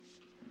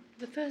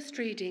The first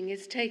reading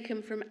is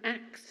taken from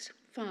Acts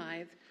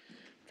 5,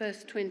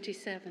 verse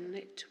 27.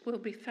 It will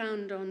be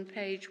found on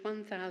page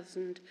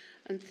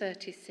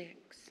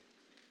 1036.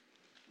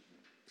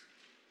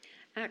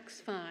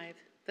 Acts 5,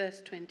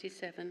 verse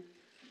 27,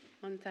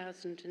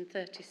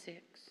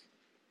 1036.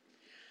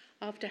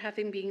 After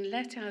having been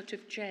let out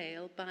of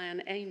jail by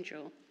an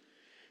angel,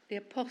 the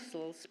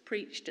apostles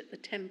preached at the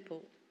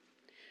temple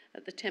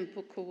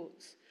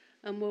courts,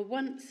 and were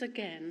once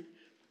again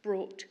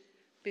brought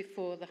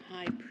before the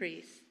high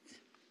priests.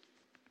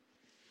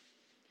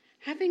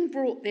 Having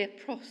brought the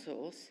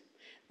apostles,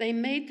 they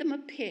made them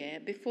appear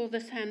before the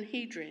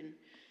Sanhedrin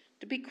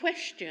to be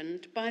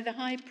questioned by the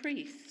high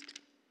priest.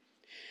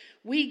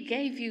 "We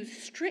gave you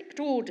strict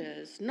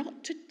orders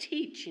not to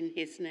teach in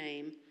his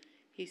name,"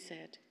 he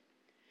said.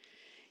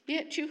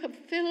 "Yet you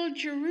have filled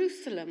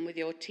Jerusalem with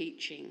your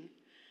teaching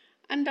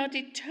and are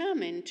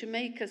determined to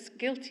make us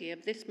guilty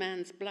of this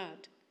man's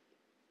blood."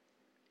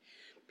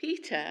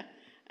 Peter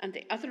and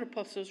the other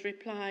apostles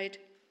replied,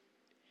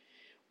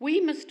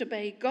 "We must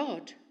obey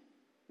God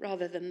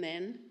rather than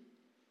men.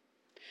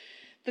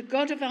 The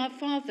God of our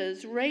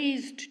fathers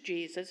raised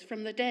Jesus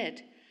from the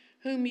dead,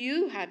 whom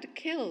you had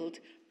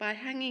killed by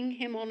hanging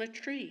him on a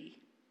tree.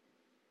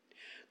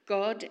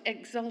 God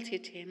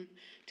exalted him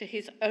to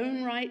his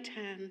own right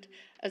hand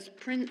as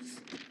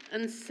Prince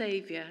and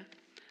Saviour,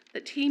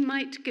 that he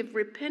might give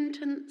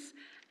repentance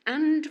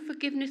and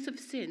forgiveness of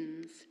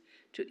sins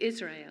to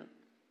Israel.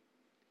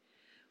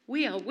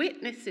 We are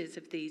witnesses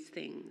of these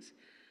things,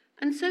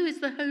 and so is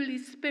the Holy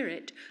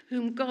Spirit,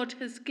 whom God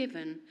has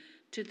given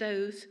to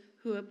those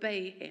who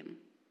obey him."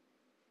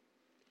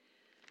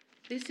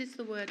 This is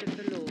the word of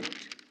the Lord.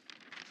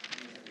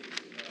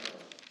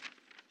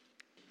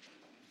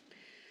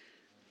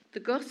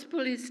 The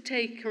Gospel is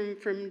taken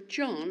from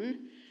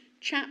John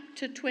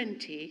chapter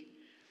 20,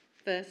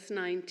 verse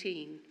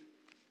 19.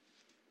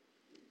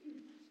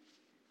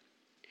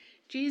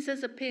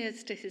 Jesus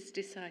appears to his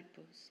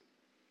disciples.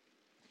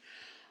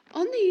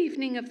 On the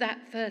evening of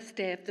that first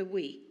day of the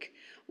week,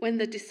 when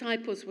the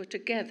disciples were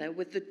together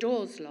with the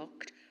doors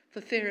locked for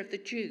fear of the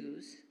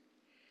Jews,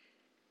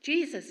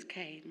 Jesus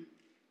came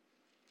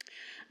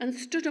and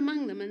stood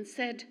among them and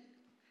said,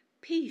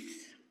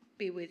 "Peace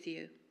be with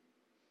you."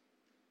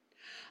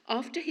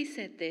 After he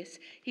said this,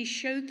 he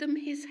showed them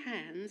his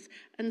hands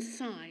and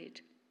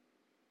side.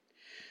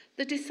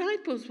 The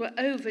disciples were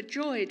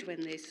overjoyed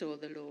when they saw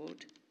the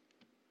Lord.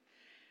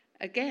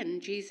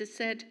 Again, Jesus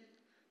said,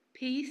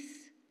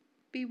 "Peace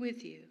be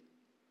with you.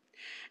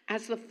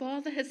 As the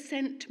Father has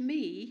sent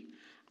me,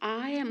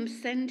 I am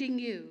sending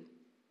you."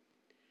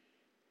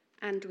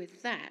 And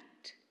with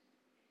that,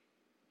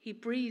 he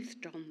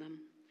breathed on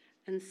them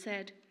and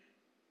said,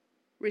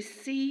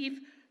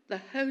 "Receive the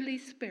Holy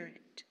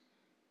Spirit.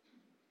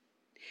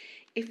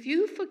 If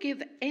you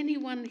forgive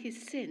anyone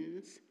his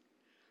sins,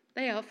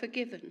 they are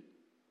forgiven.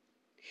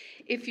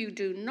 If you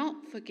do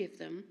not forgive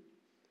them,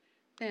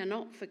 they are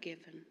not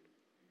forgiven."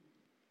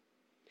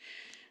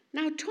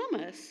 Now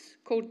Thomas,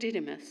 called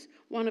Didymus,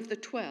 one of the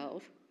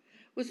 12,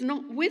 was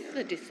not with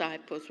the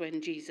disciples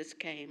when Jesus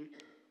came.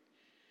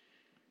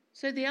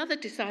 So the other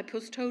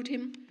disciples told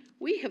him,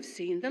 "We have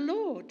seen the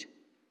Lord."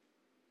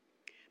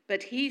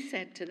 But he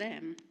said to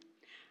them,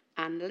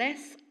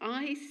 "Unless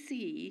I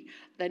see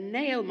the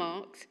nail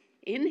marks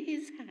in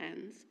his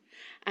hands,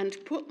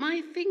 and put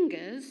my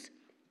fingers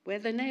where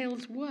the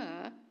nails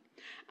were,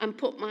 and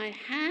put my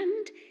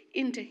hand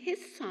into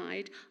his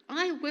side,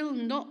 I will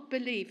not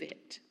believe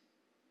it."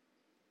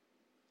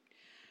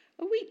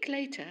 A week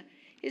later,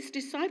 his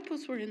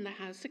disciples were in the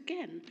house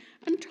again,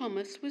 and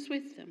Thomas was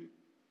with them.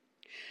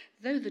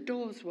 Though the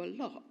doors were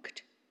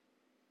locked,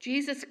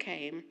 Jesus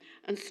came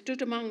and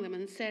stood among them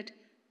and said,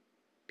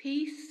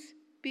 "Peace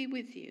be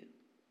with you."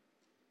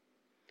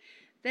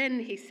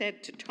 Then he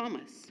said to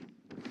Thomas,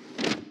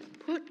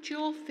 "Put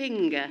your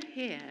finger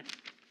here.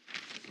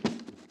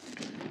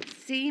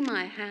 See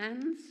my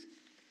hands?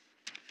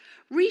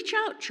 Reach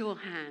out your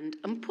hand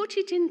and put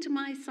it into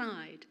my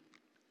side.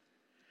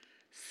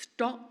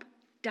 Stop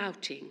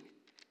doubting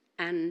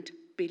and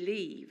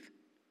believe."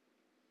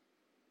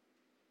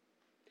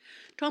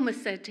 Thomas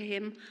said to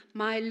him,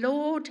 "My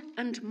Lord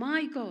and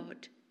my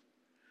God."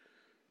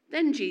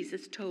 Then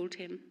Jesus told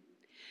him,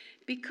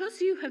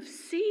 "Because you have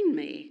seen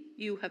me,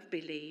 you have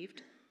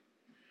believed.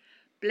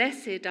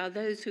 Blessed are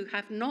those who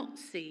have not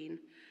seen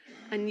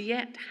and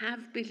yet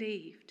have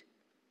believed."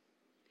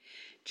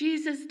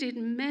 Jesus did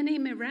many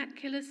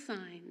miraculous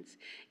signs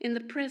in the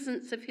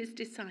presence of his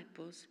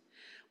disciples,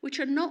 which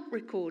are not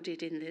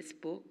recorded in this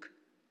book,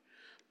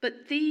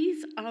 but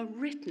these are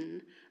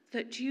written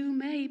that you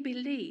may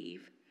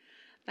believe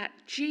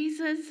that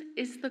Jesus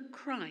is the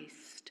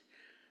Christ,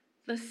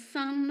 the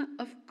Son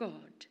of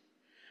God,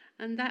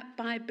 and that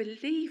by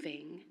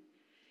believing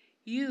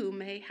you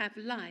may have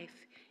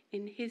life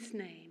in his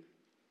name.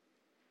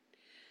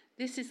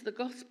 This is the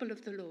gospel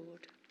of the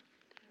Lord.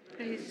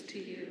 Praise to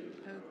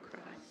you, O Christ.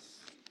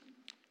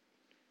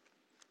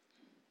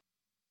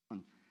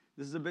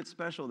 This is a bit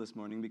special this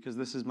morning because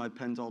this is my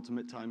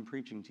penultimate time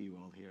preaching to you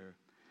all here.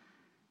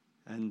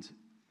 And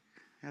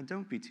Yeah,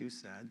 don't be too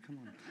sad. Come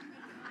on.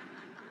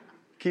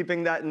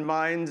 Keeping that in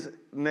mind,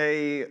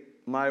 may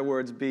my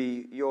words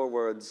be your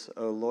words,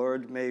 O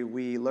Lord. May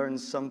we learn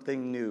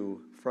something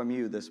new from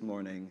you this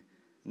morning.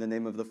 In the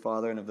name of the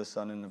Father, and of the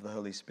Son, and of the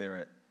Holy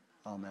Spirit.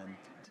 Amen.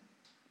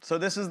 So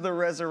this is the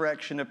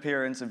resurrection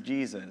appearance of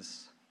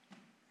Jesus.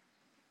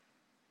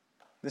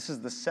 This is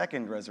the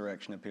second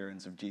resurrection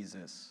appearance of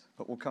Jesus,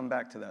 but we'll come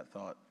back to that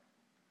thought.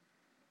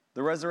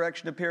 The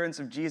resurrection appearance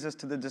of Jesus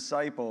to the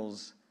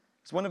disciples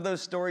is one of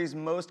those stories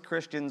most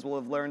Christians will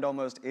have learned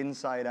almost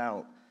inside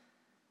out,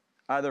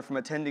 either from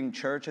attending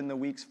church in the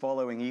weeks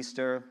following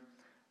Easter,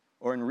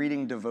 or in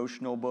reading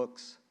devotional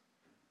books,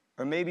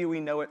 or maybe we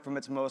know it from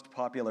its most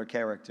popular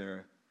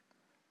character,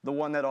 the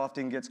one that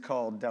often gets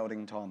called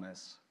Doubting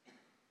Thomas.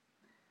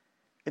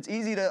 It's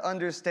easy to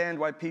understand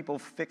why people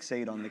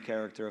fixate on the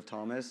character of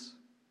Thomas.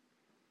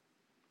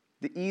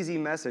 The easy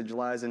message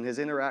lies in his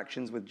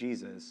interactions with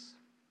Jesus.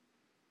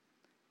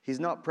 He's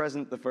not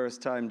present the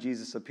first time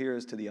Jesus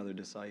appears to the other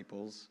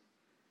disciples,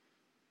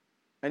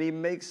 and he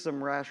makes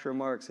some rash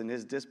remarks in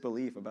his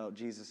disbelief about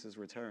Jesus'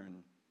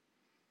 return.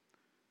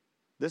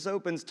 This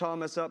opens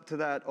Thomas up to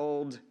that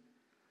old,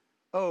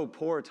 "Oh,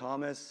 poor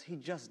Thomas, he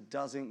just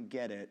doesn't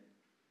get it,"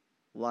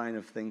 line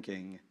of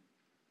thinking.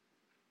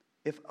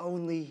 If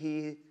only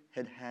he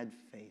had had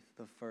faith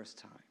the first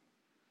time.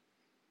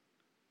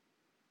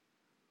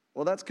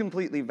 Well, that's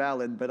completely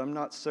valid, but I'm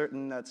not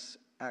certain that's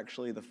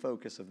actually the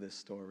focus of this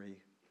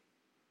story.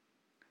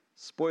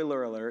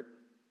 Spoiler alert,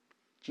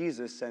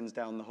 Jesus sends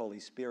down the Holy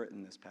Spirit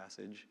in this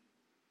passage.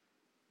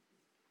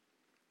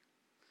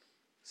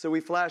 So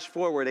we flash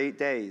forward 8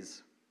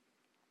 days.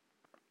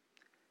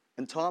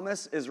 And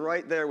Thomas is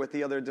right there with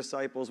the other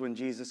disciples when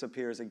Jesus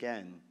appears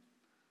again.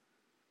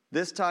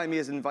 This time he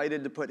is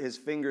invited to put his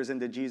fingers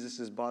into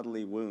Jesus'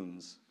 bodily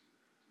wounds.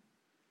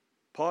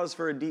 Pause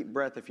for a deep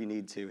breath if you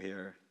need to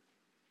here.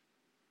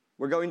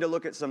 We're going to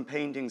look at some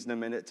paintings in a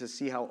minute to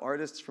see how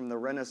artists from the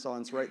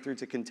Renaissance right through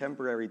to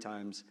contemporary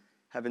times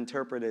have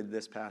interpreted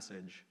this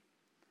passage.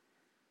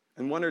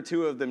 And one or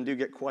two of them do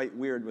get quite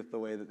weird with the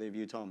way that they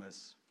view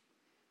Thomas.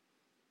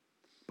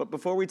 But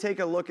before we take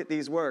a look at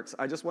these works,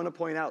 I just want to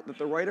point out that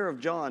the writer of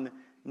John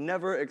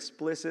never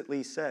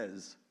explicitly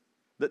says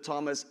that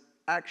Thomas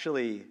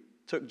actually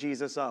took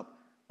Jesus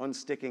up on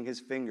sticking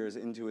his fingers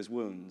into his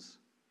wounds.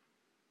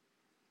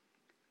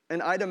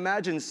 And I'd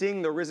imagine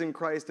seeing the risen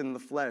Christ in the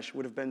flesh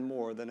would have been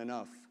more than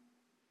enough.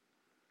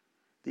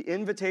 The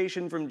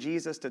invitation from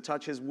Jesus to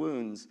touch his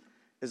wounds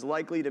is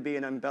likely to be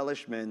an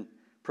embellishment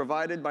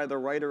provided by the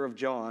writer of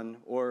John,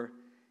 or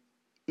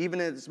even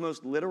in its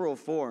most literal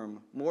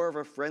form, more of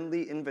a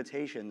friendly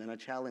invitation than a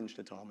challenge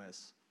to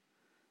Thomas.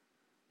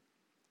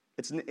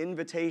 It's an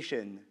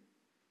invitation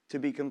to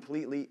be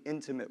completely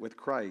intimate with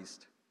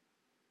Christ.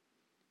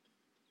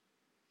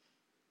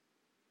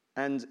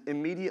 And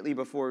immediately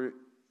before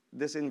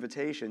this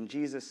invitation,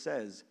 Jesus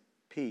says,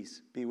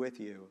 "Peace be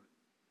with you."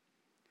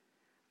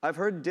 I've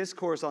heard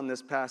discourse on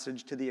this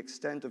passage to the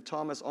extent of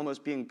Thomas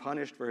almost being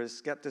punished for his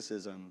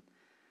skepticism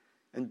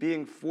and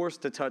being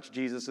forced to touch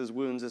Jesus'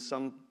 wounds as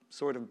some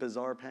sort of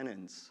bizarre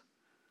penance.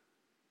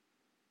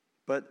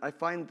 But I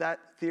find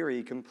that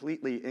theory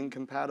completely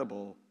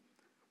incompatible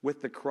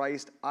with the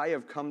Christ I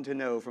have come to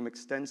know from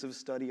extensive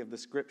study of the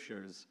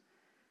Scriptures,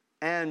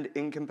 and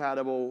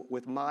incompatible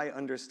with my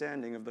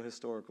understanding of the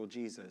historical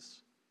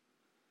Jesus.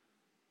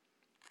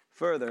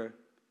 Further,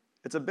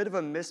 it's a bit of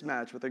a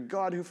mismatch with a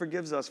God who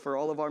forgives us for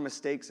all of our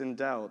mistakes and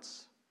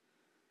doubts,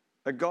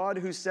 a God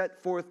who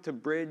set forth to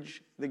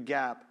bridge the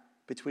gap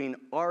between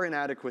our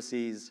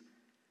inadequacies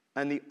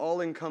and the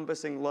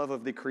all-encompassing love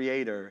of the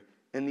Creator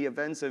in the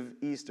events of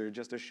Easter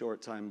just a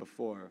short time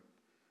before.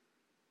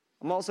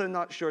 I'm also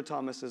not sure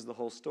Thomas is the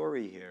whole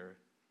story here.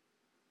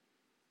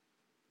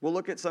 We'll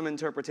look at some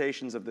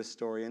interpretations of this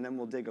story, and then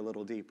we'll dig a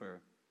little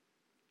deeper.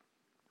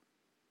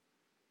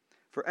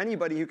 For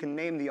anybody who can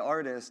name the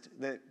artist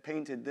that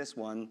painted this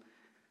one,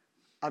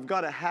 I've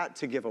got a hat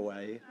to give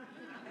away.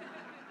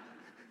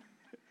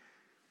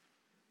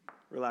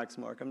 Relax,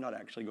 Mark, I'm not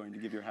actually going to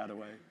give your hat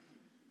away.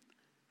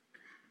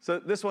 So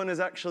this one is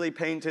actually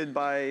painted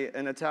by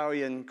an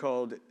Italian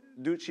called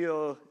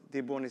Duccio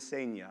di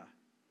Buonisegna.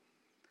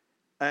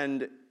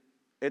 And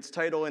its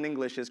title in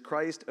English is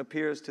Christ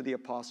Appears to the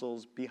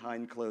Apostles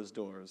Behind Closed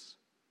Doors.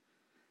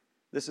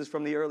 This is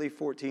from the early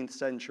 14th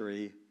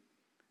century.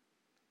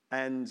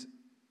 And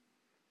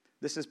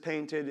this is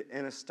painted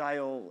in a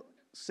style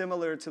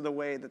similar to the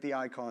way that the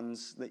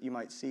icons that you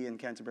might see in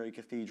Canterbury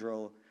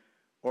Cathedral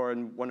or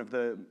in one of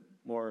the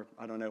more,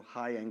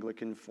 high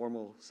Anglican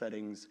formal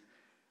settings.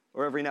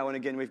 Or every now and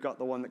again, we've got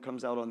the one that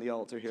comes out on the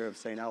altar here of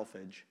St.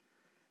 Alphege.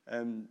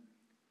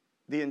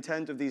 The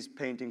intent of these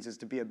paintings is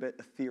to be a bit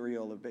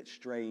ethereal, a bit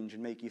strange,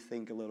 and make you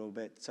think a little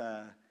bit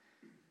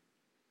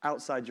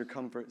outside your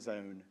comfort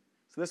zone.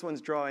 So this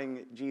one's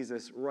drawing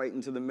Jesus right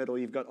into the middle.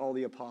 You've got all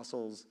the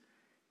apostles.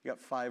 You've got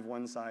 5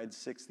 one side,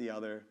 6 the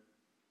other,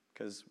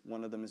 because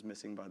one of them is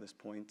missing by this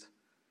point.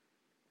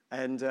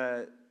 And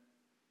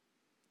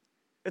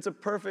it's a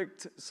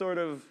perfect sort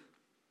of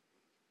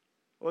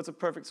Well, it's a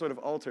perfect sort of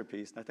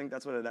altarpiece, and I think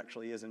that's what it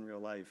actually is in real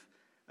life.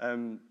 I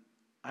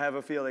have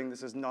a feeling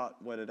this is not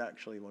what it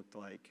actually looked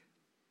like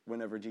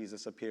whenever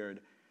Jesus appeared.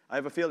 I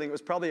have a feeling it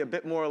was probably a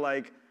bit more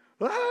like,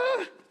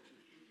 ah!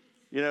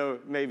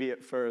 Maybe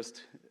at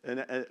first,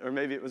 or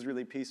maybe it was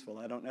really peaceful,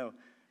 I don't know.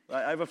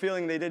 I have a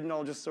feeling they didn't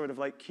all just sort of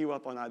like queue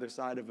up on either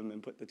side of him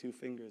and put the two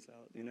fingers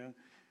out,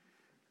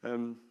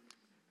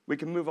 We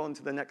can move on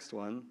to the next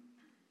one.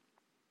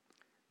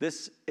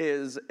 This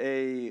is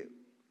a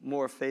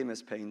more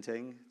famous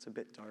painting. It's a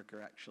bit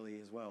darker actually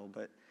as well,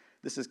 but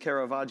this is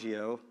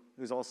Caravaggio,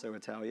 who's also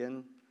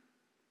Italian.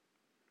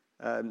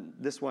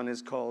 This one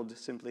is called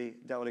simply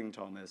Doubting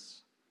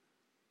Thomas.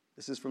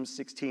 This is from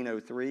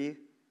 1603.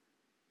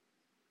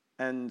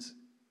 And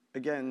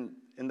again,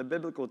 in the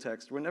biblical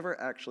text, we're never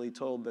actually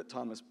told that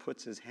Thomas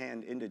puts his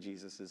hand into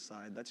Jesus'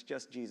 side. That's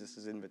just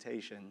Jesus'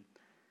 invitation.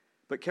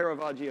 But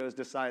Caravaggio has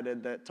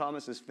decided that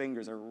Thomas's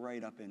fingers are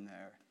right up in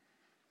there.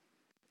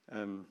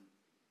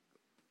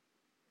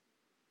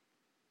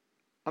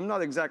 I'm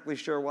not exactly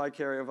sure why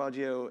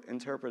Caravaggio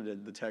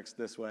interpreted the text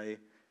this way,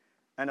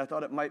 and I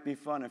thought it might be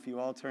fun if you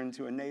all turned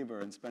to a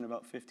neighbor and spent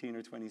about 15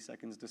 or 20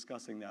 seconds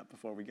discussing that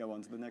before we go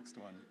on to the next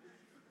one.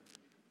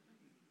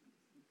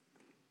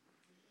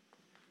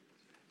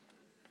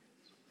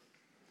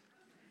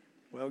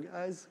 Well,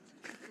 guys.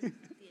 The Italians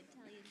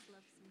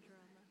love some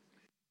drama.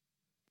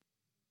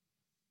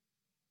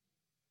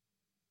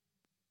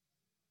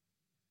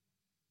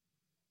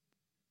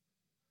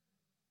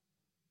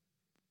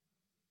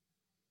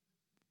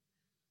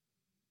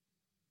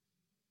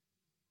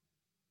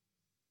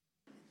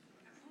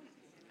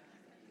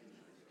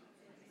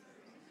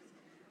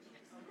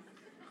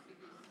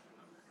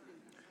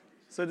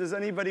 So does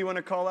anybody want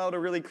to call out a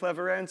really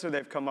clever answer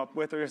they've come up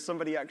with, or if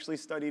somebody actually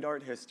studied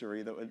art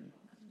history that would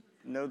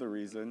know the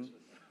reason?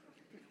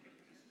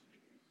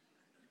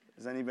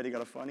 Has anybody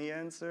got a funny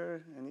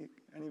answer?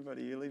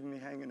 Anybody? You're leaving me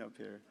hanging up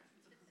here.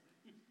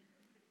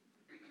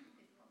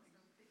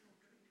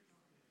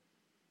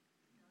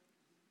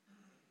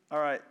 All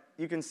right,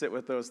 you can sit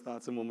with those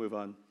thoughts and we'll move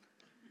on.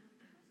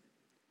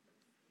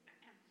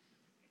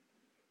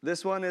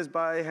 This one is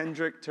by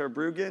Hendrik ter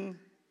Brugghen,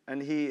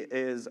 and he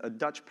is a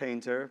Dutch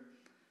painter.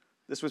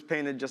 This was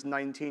painted just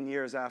 19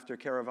 years after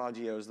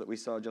Caravaggio's that we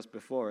saw just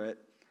before it.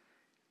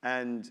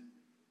 And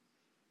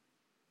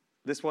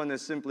this one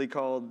is simply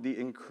called The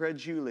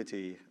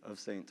Incredulity of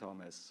St.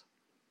 Thomas.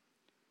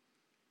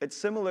 It's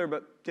similar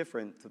but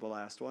different to the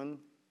last one.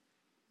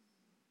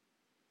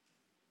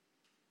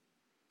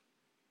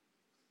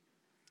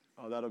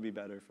 Oh, that'll be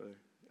better for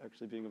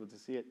actually being able to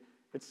see it.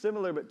 It's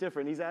similar but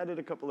different. He's added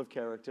a couple of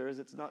characters.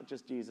 It's not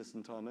just Jesus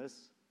and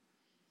Thomas.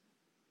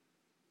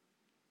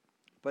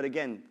 But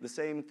again, the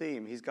same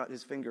theme. He's got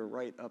his finger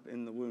right up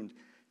in the wound.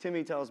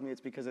 Timmy tells me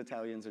it's because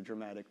Italians are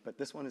dramatic, but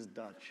this one is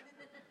Dutch.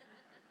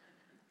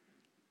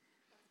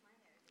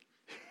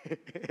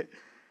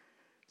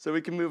 So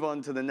we can move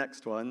on to the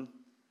next one.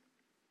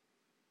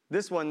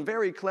 This one,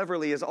 very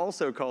cleverly, is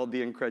also called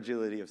The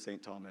Incredulity of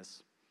St.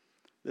 Thomas.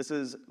 This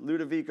is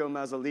Ludovico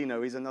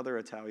Mazzolino. He's another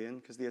Italian,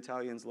 because the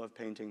Italians love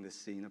painting this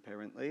scene,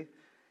 apparently.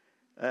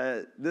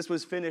 This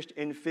was finished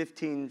in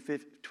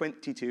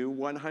 1522,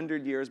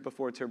 100 years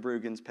before ter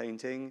Brugghen's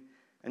painting,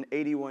 and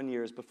 81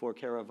 years before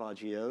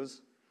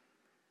Caravaggio's.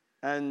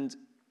 And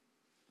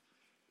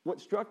what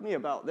struck me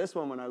about this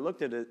one when I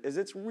looked at it is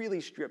it's really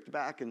stripped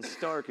back and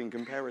stark in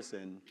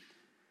comparison.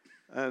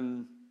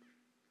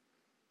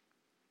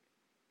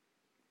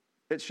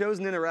 It shows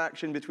an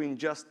interaction between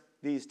just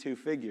these two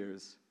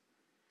figures.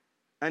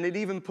 And it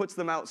even puts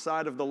them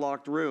outside of the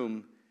locked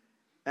room.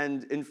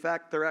 And in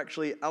fact, they're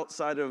actually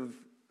outside of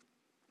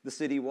the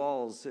city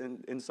walls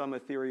in some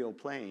ethereal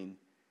plane.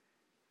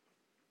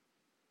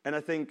 And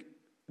I think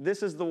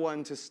this is the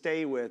one to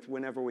stay with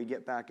whenever we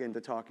get back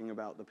into talking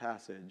about the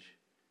passage.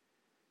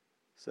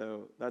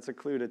 So that's a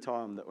clue to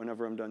Tom that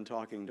whenever I'm done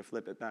talking, to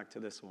flip it back to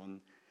this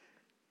one.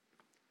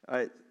 All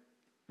right,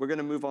 we're going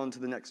to move on to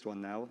the next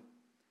one now.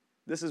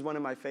 This is one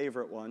of my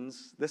favorite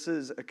ones. This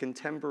is a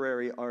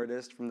contemporary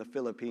artist from the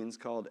Philippines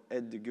called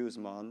Ed de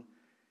Guzman.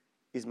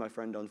 He's my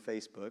friend on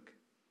Facebook.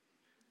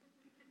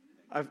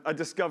 I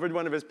discovered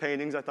one of his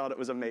paintings. I thought it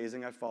was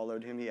amazing. I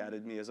followed him. He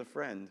added me as a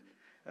friend,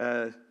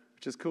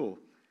 which is cool.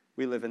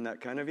 We live in that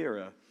kind of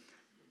era.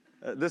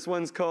 This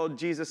one's called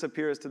Jesus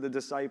Appears to the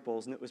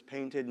Disciples, and it was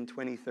painted in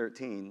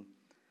 2013.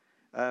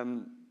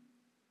 The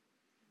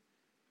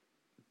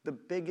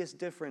biggest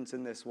difference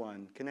in this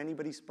one, can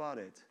anybody spot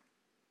it?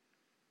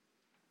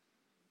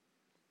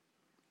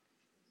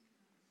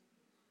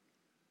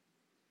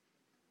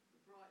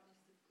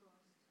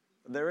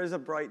 There is a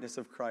brightness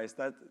of Christ.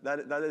 That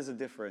is a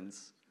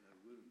difference. No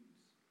wounds.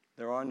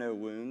 There are no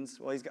wounds.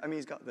 Well, he's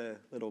got the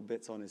little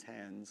bits on his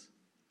hands.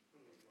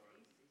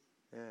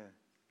 Yeah.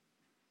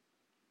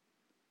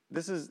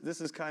 This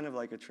is kind of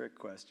like a trick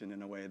question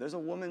in a way. There's a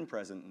woman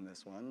present in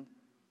this one.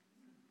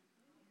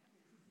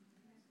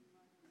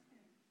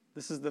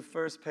 This is the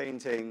first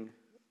painting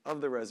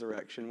of the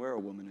resurrection where a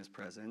woman is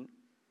present.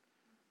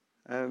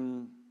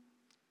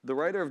 The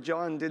writer of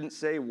John didn't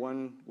say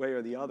one way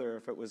or the other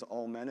if it was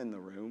all men in the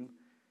room.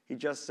 He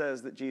just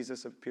says that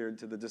Jesus appeared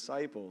to the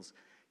disciples.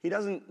 He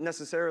doesn't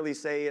necessarily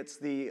say it's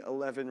the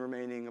 11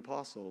 remaining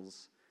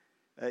apostles.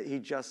 He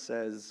just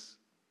says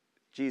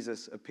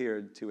Jesus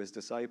appeared to his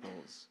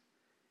disciples.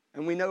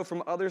 And we know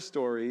from other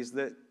stories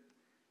that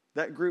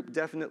that group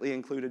definitely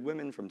included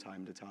women from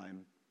time to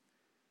time.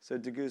 So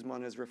de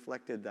Guzman has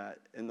reflected that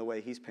in the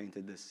way he's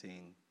painted this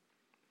scene.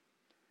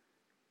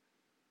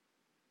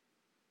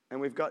 And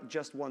we've got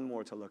just one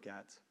more to look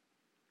at.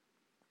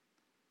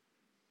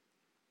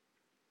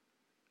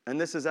 And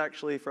this is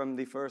actually from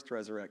the first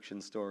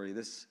resurrection story.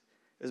 This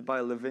is by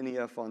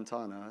Lavinia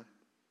Fontana,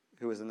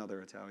 who is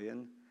another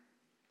Italian.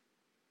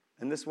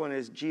 And this one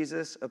is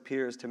Jesus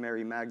Appears to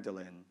Mary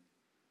Magdalene. And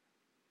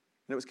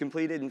it was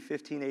completed in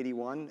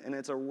 1581, and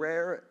it's a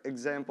rare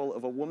example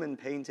of a woman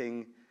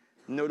painting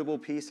notable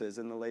pieces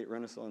in the late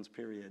Renaissance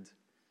period. It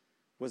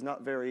was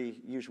not very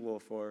usual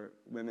for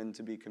women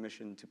to be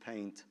commissioned to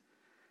paint.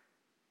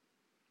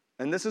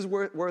 And this is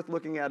worth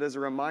looking at as a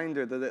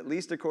reminder that, at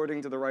least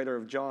according to the writer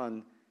of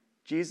John,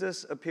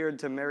 Jesus appeared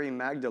to Mary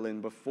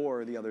Magdalene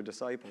before the other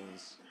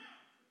disciples.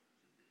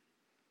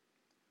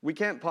 We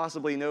can't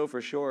possibly know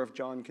for sure if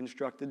John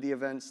constructed the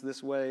events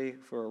this way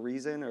for a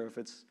reason or if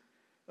it's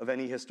of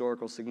any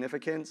historical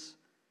significance,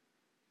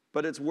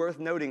 but it's worth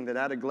noting that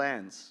at a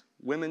glance,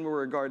 women were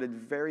regarded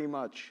very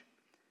much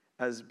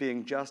as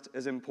being just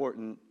as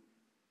important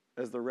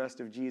as the rest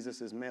of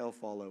Jesus' male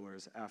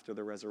followers after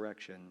the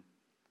resurrection.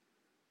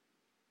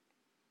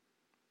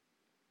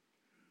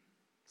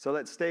 So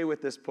let's stay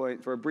with this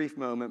point for a brief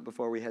moment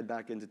before we head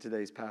back into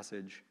today's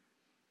passage.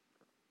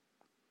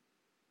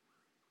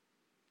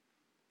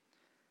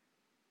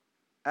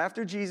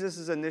 After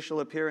Jesus' initial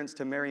appearance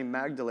to Mary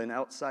Magdalene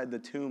outside the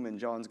tomb in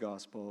John's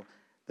Gospel,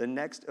 the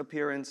next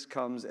appearance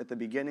comes at the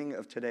beginning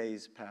of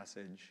today's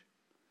passage.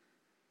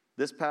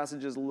 This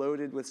passage is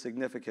loaded with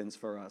significance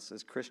for us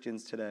as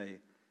Christians today,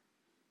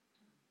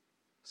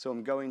 so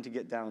I'm going to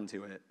get down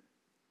to it.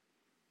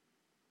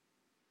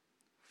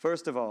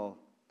 First of all,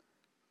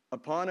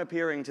 upon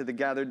appearing to the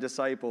gathered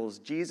disciples,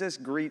 Jesus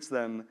greets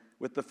them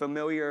with the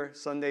familiar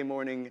Sunday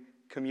morning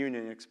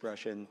communion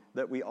expression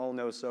that we all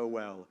know so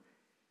well.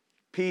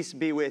 Peace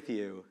be with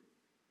you.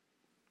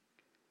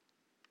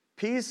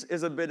 Peace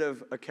is a bit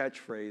of a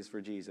catchphrase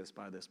for Jesus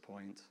by this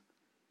point,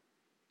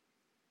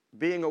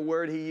 being a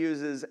word he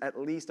uses at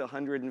least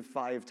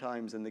 105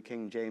 times in the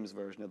King James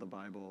Version of the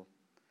Bible,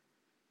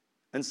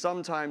 and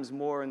sometimes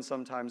more and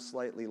sometimes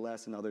slightly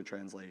less in other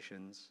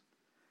translations.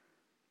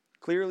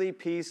 Clearly,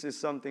 peace is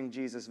something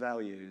Jesus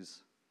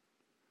values.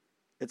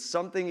 It's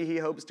something he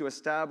hopes to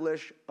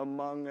establish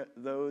among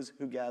those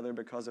who gather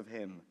because of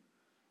him.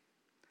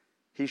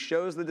 He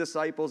shows the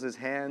disciples his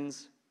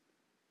hands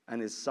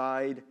and his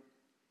side,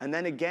 and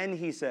then again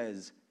he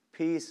says,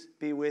 "Peace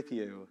be with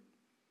you."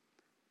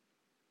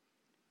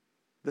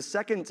 The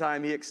second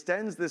time he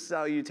extends this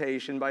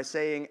salutation by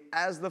saying,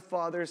 "As the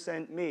Father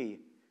sent me,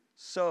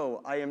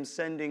 so I am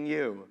sending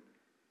you."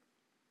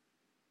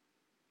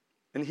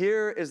 And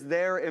here is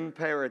their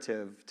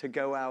imperative to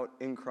go out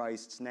in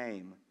Christ's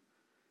name,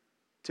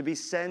 to be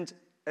sent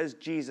as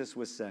Jesus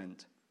was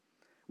sent,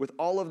 with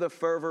all of the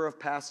fervor of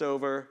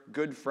Passover,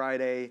 Good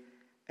Friday,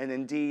 and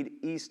indeed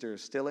Easter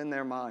still in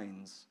their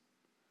minds.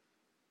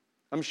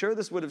 I'm sure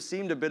this would have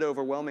seemed a bit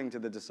overwhelming to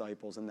the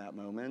disciples in that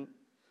moment.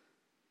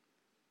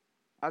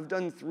 I've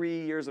done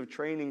 3 years of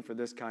training for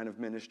this kind of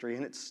ministry,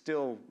 and it's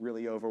still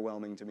really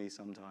overwhelming to me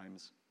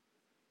sometimes.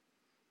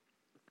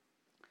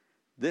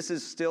 This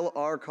is still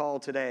our call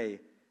today,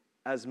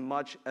 as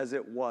much as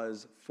it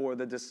was for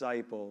the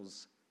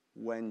disciples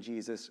when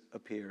Jesus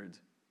appeared.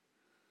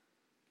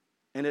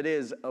 And it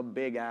is a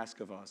big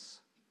ask of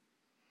us.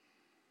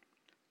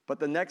 But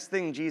the next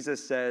thing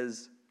Jesus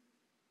says,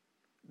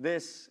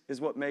 this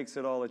is what makes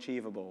it all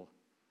achievable.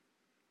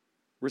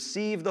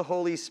 Receive the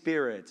Holy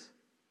Spirit.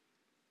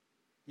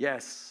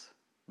 Yes,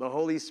 the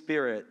Holy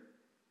Spirit.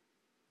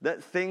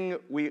 That thing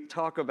we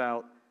talk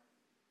about,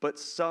 but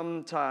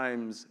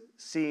sometimes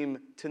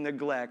seem to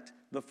neglect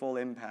the full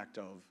impact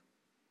of.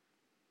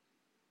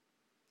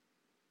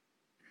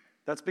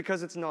 That's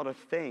because it's not a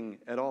thing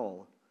at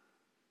all.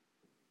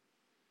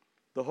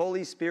 The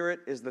Holy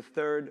Spirit is the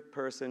third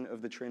person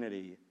of the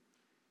Trinity.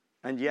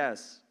 And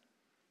yes,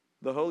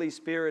 the Holy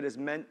Spirit is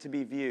meant to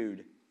be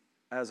viewed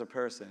as a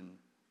person.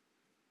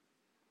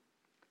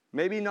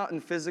 Maybe not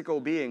in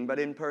physical being, but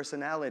in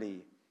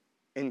personality,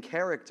 in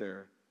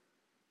character.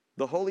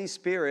 The Holy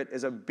Spirit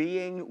is a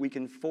being we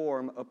can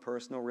form a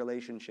personal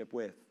relationship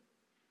with.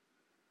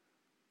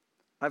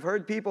 I've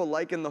heard people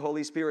liken the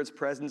Holy Spirit's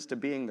presence to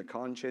being the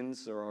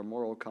conscience or our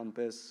moral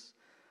compass,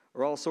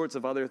 or all sorts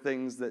of other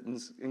things that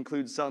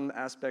include some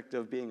aspect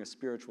of being a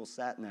spiritual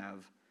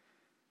sat-nav.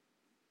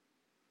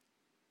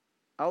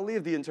 I'll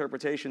leave the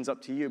interpretations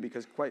up to you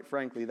because, quite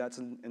frankly, that's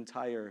an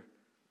entire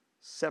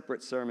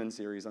separate sermon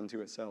series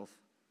unto itself.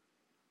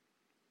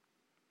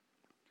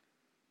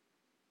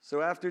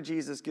 So after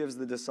Jesus gives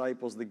the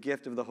disciples the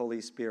gift of the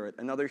Holy Spirit,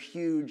 another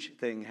huge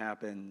thing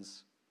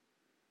happens.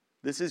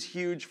 This is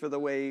huge for the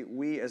way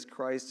we as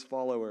Christ's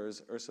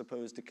followers are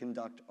supposed to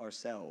conduct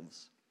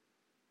ourselves.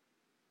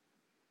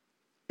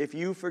 If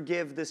you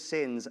forgive the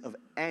sins of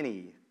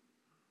any,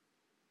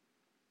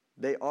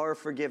 they are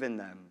forgiven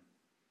them.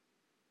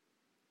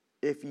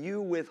 If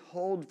you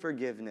withhold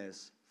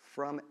forgiveness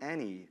from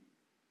any,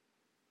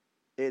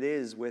 it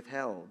is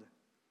withheld.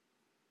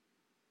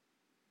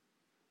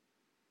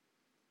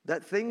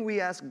 That thing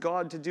we ask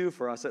God to do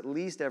for us at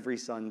least every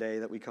Sunday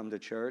that we come to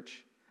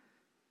church,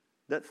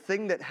 that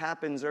thing that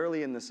happens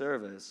early in the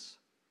service,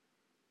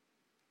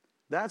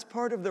 that's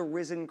part of the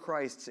risen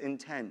Christ's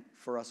intent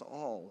for us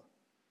all.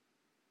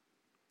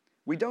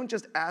 We don't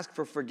just ask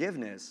for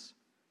forgiveness,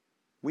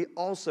 we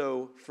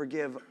also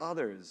forgive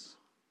others.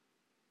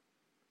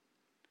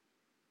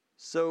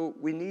 So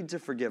we need to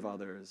forgive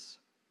others.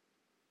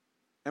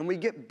 And we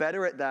get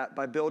better at that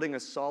by building a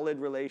solid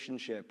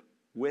relationship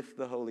with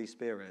the Holy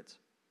Spirit.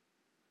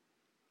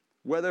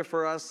 Whether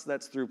for us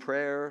that's through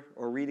prayer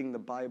or reading the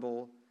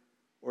Bible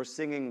or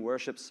singing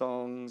worship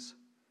songs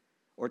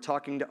or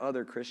talking to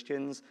other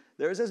Christians,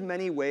 there's as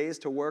many ways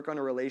to work on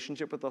a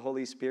relationship with the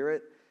Holy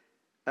Spirit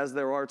as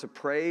there are to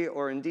pray,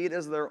 or indeed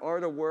as there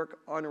are to work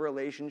on a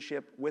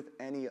relationship with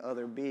any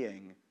other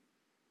being.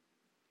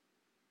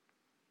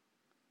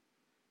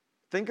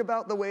 Think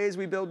about the ways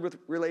we build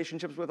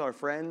relationships with our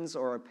friends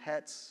or our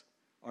pets,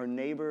 our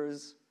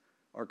neighbors,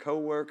 our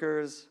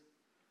co-workers.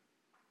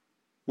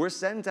 We're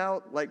sent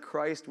out like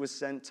Christ was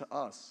sent to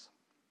us.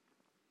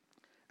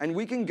 And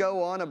we can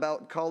go on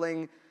about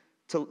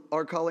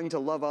our calling to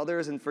love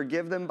others and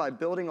forgive them by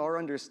building our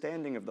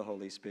understanding of the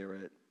Holy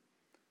Spirit.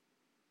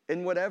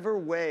 In whatever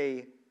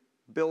way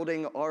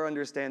building our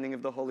understanding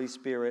of the Holy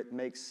Spirit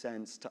makes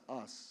sense to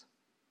us.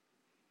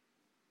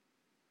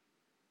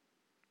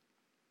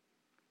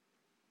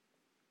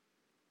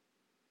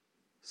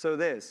 So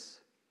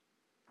this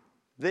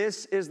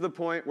is the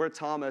point where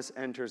Thomas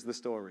enters the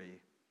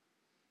story.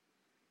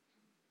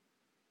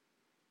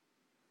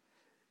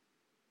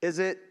 Is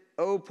it,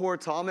 oh, poor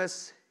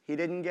Thomas, he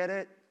didn't get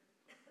it?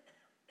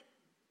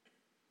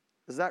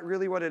 Is that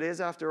really what it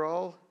is after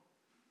all?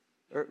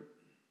 Or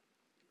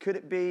could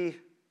it be,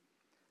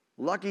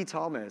 lucky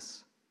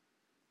Thomas,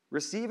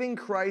 receiving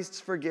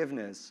Christ's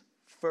forgiveness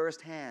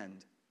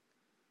firsthand?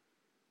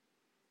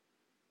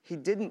 He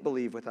didn't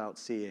believe without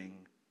seeing.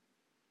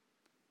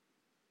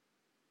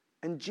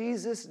 And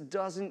Jesus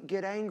doesn't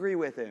get angry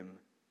with him.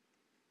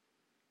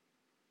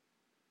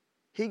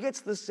 He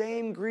gets the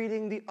same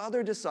greeting the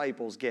other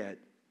disciples get.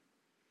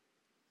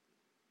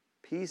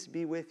 Peace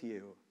be with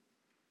you.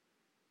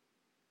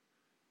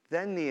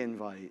 Then the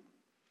invite.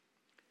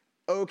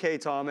 Okay,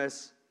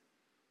 Thomas,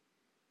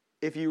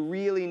 if you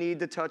really need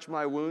to touch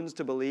my wounds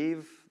to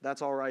believe,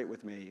 that's all right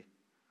with me.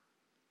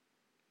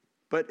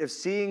 But if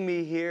seeing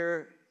me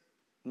here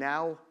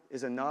now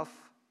is enough,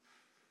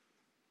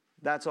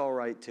 that's all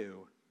right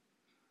too.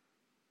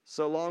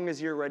 So long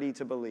as you're ready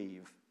to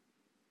believe.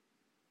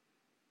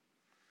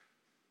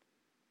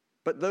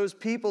 But those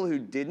people who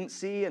didn't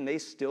see and they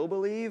still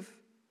believe,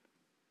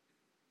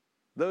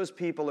 those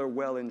people are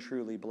well and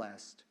truly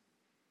blessed.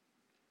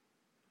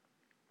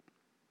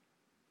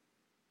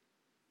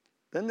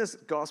 Then this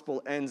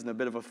gospel ends in a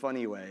bit of a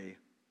funny way.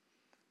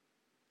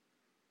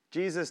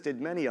 Jesus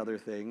did many other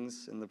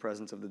things in the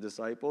presence of the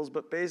disciples,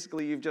 but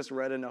basically you've just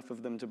read enough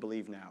of them to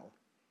believe now.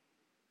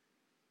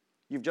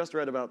 You've just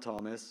read about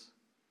Thomas.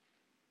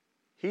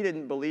 He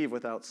didn't believe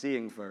without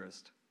seeing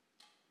first.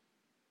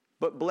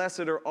 But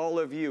blessed are all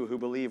of you who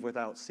believe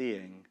without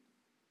seeing.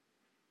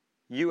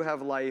 You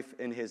have life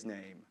in his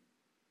name.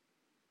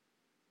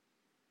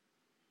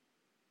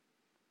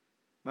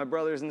 My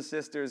brothers and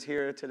sisters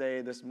here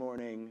today, this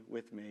morning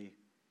with me,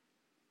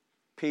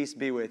 peace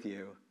be with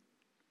you.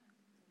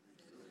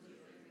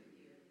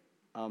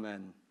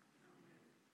 Amen.